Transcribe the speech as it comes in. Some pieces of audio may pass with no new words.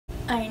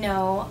I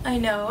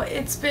know.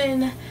 It's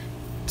been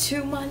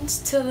 2 months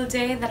till the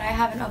day that I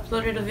haven't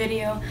uploaded a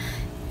video,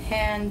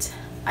 and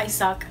I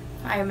suck.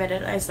 I admit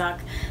it, I suck.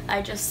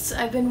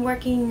 I've been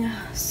working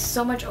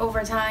so much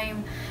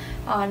overtime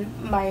on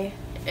my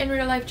in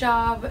real life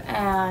job,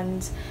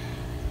 and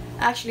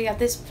actually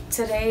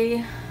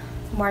today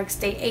marks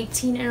day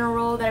 18 in a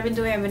row that I've been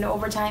doing. I've been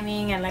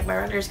overtiming and like my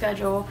regular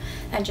schedule,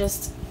 and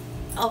just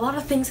a lot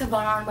of things have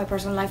gone on in my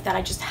personal life that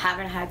I just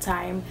haven't had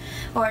time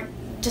or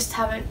just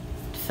haven't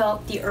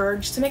felt the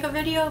urge to make a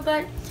video.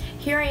 But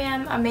here I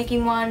am, I'm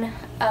making one.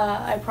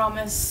 I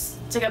promise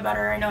to get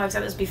better. I know I've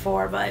said this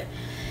before, but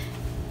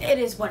it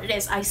is what it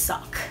is. I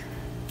suck.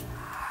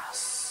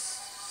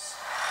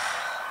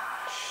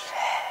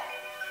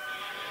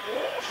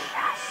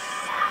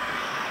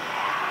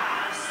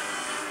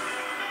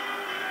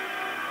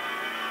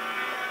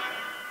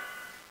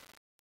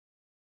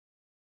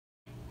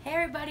 Hey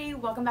everybody,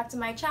 welcome back to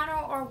my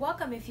channel, or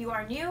welcome if you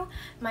are new.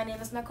 My name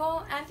is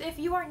Nicole, and if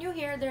you are new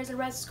here, there's a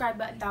red subscribe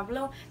button down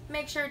below.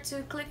 Make sure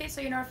to click it so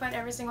you're notified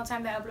every single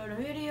time that I upload a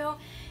video.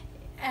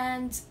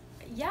 And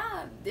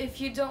yeah, if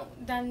you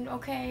don't, then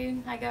okay,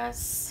 I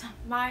guess.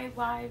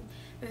 Why?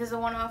 If it's a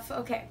one-off,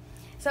 okay.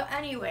 So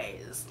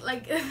anyways,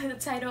 like the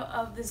title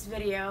of this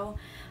video,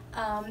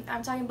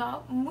 I'm talking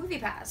about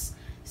MoviePass.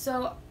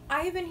 So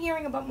I've been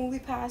hearing about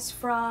MoviePass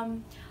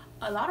from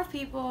a lot of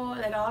people,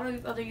 like a lot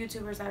of other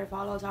YouTubers that I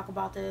follow talk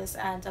about this,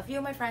 and a few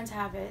of my friends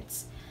have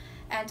it,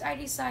 and I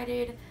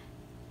decided,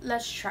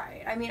 let's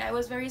try it. I mean, I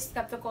was very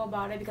skeptical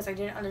about it because I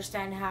didn't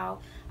understand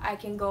how I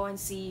can go and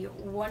see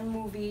one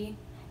movie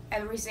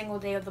every single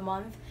day of the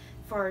month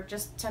for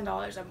just $10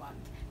 a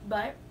month.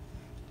 But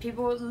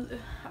people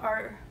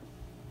are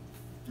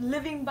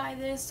living by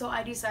this, so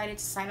I decided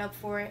to sign up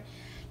for it.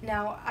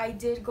 Now, I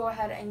did go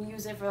ahead and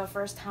use it for the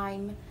first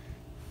time.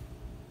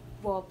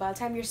 Well, by the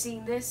time you're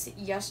seeing this,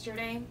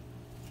 yesterday.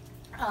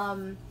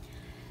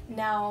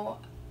 Now,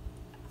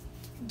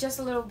 just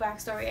a little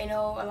backstory. I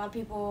know a lot of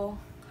people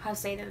have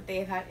said that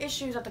they've had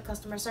issues, that the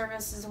customer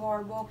service is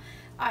horrible.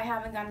 I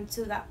haven't gotten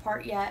to that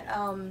part yet.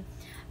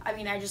 I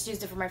mean, I just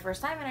used it for my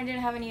first time and I didn't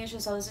have any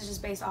issues, so this is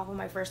just based off of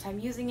my first time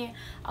using it.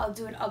 I'll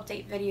do an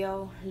update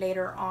video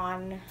later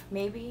on,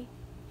 maybe,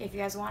 if you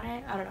guys want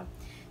it. I don't know.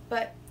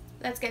 But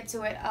let's get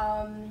to it.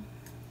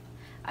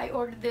 I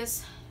ordered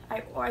this.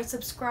 I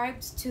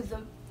subscribed to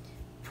the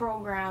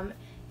program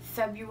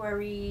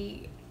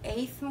February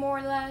 8th, more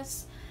or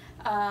less.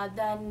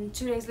 Then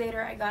 2 days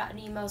later, I got an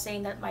email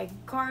saying that my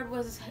card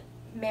was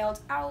mailed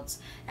out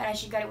and I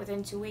should get it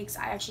within 2 weeks.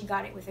 I actually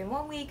got it within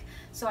 1 week,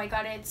 so I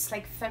got it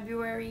like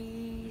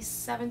February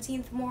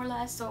 17th, more or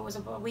less, so it was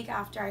about a week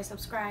after I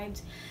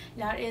subscribed.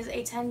 Now, it is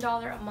a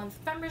 $10 a month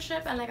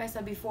membership, and like I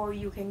said before,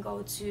 you can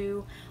go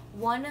to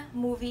one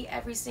movie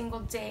every single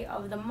day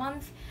of the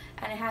month,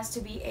 and it has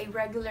to be a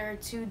regular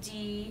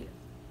 2D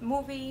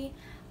movie.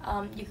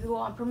 You can go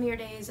on premiere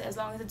days as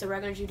long as it's a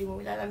regular 2D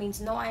movie. That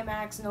means no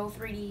IMAX, no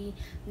 3D,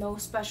 no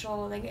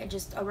special, like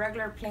just a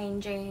regular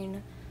plain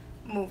Jane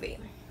movie.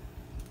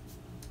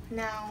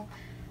 Now,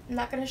 I'm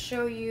not going to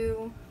show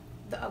you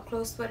the up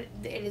close, but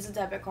it is a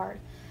debit card.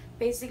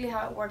 Basically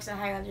how it works and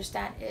how I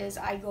understand is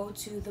I go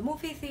to the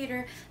movie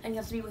theater, and you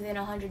have to be within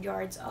 100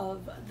 yards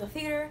of the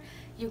theater.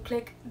 You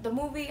click the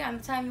movie and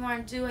the time you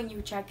want to do, and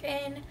you check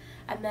in,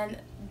 and then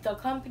the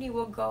company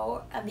will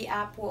go and the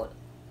app will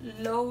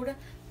load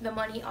the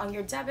money on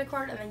your debit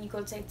card, and then you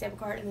go take the debit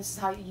card, and this is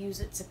how you use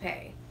it to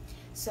pay.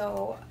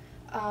 So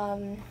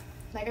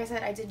like I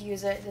said, I did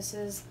use it. This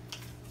is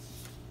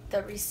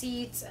the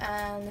receipts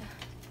and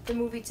the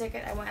movie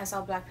ticket. I went and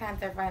saw Black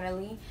Panther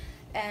finally,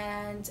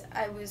 and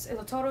it was a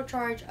total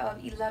charge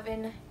of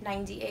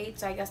 $11.98,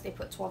 so I guess they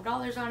put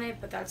 $12 on it,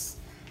 but that's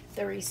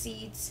the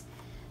receipts.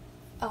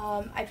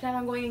 I plan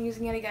on going and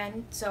using it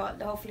again, so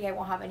hopefully I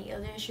won't have any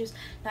other issues.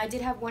 Now, I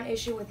did have one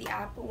issue with the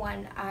app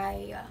when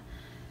I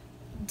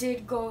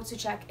did go to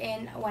check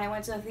in when I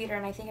went to the theater,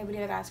 and I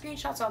believe I got a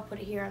screenshot, so I'll put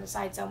it here on the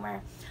side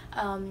somewhere.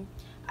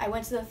 I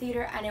went to the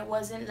theater and it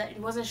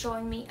wasn't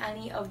showing me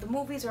any of the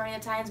movies or any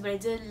of the times, but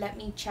it did let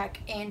me check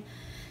in.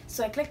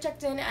 So I clicked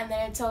checked in, and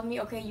then it told me,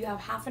 okay, you have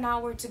half an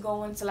hour to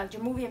go and select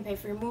your movie and pay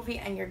for your movie,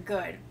 and you're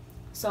good.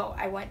 So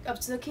I went up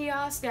to the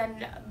kiosk,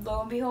 and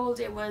lo and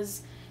behold,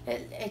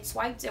 it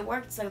swiped, it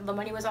worked, so the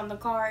money was on the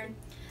card.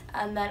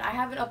 And then I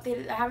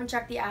haven't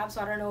checked the app,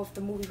 so I don't know if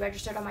the movie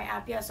registered on my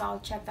app yet, so I'll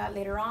check that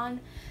later on.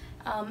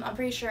 I'm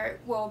pretty sure it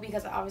will,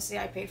 because obviously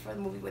I paid for the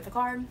movie with the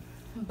card.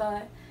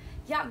 But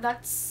yeah,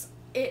 that's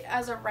it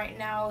as of right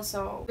now.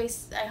 So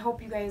I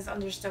hope you guys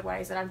understood what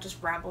I said. I'm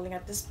just rambling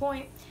at this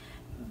point,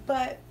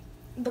 but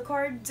the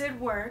card did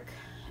work.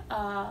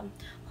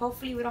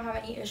 Hopefully we don't have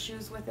any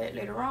issues with it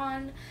later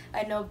on.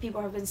 I know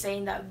people have been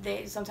saying that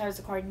sometimes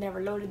the card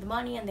never loaded the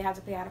money and they have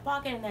to pay out of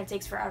pocket, and then it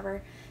takes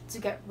forever to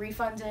get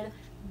refunded.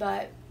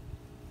 But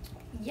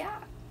yeah,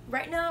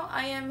 right now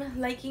I am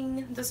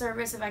liking the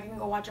service. If I can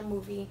go watch a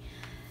movie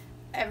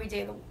every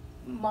day of the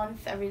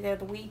month, every day of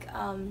the week,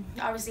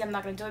 obviously I'm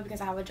not gonna do it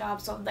because I have a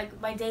job, so like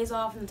my days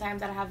off and the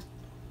times that I have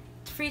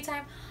free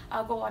time,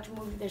 I'll go watch a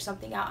movie if there's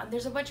something out. And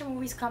there's a bunch of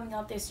movies coming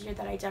out this year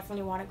that I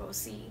definitely want to go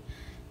see.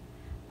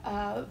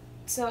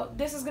 So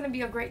this is going to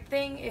be a great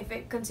thing if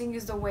it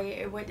continues the way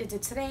it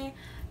did today.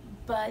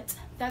 But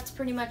that's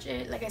pretty much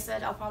it. Like I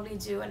said, I'll probably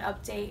do an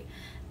update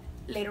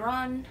later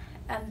on.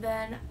 And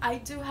then I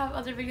do have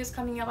other videos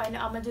coming up. I know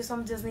I'm going to do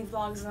some Disney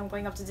vlogs as I'm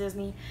going up to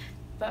Disney.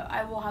 But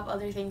I will have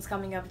other things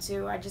coming up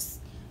too. I just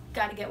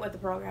got to get with the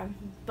program.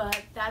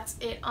 But that's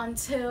it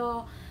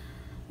until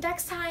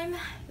next time.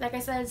 Like I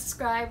said,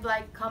 subscribe,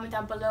 like, comment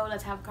down below.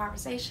 Let's have a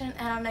conversation.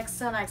 And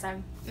until next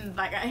time.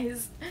 Bye,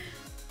 guys.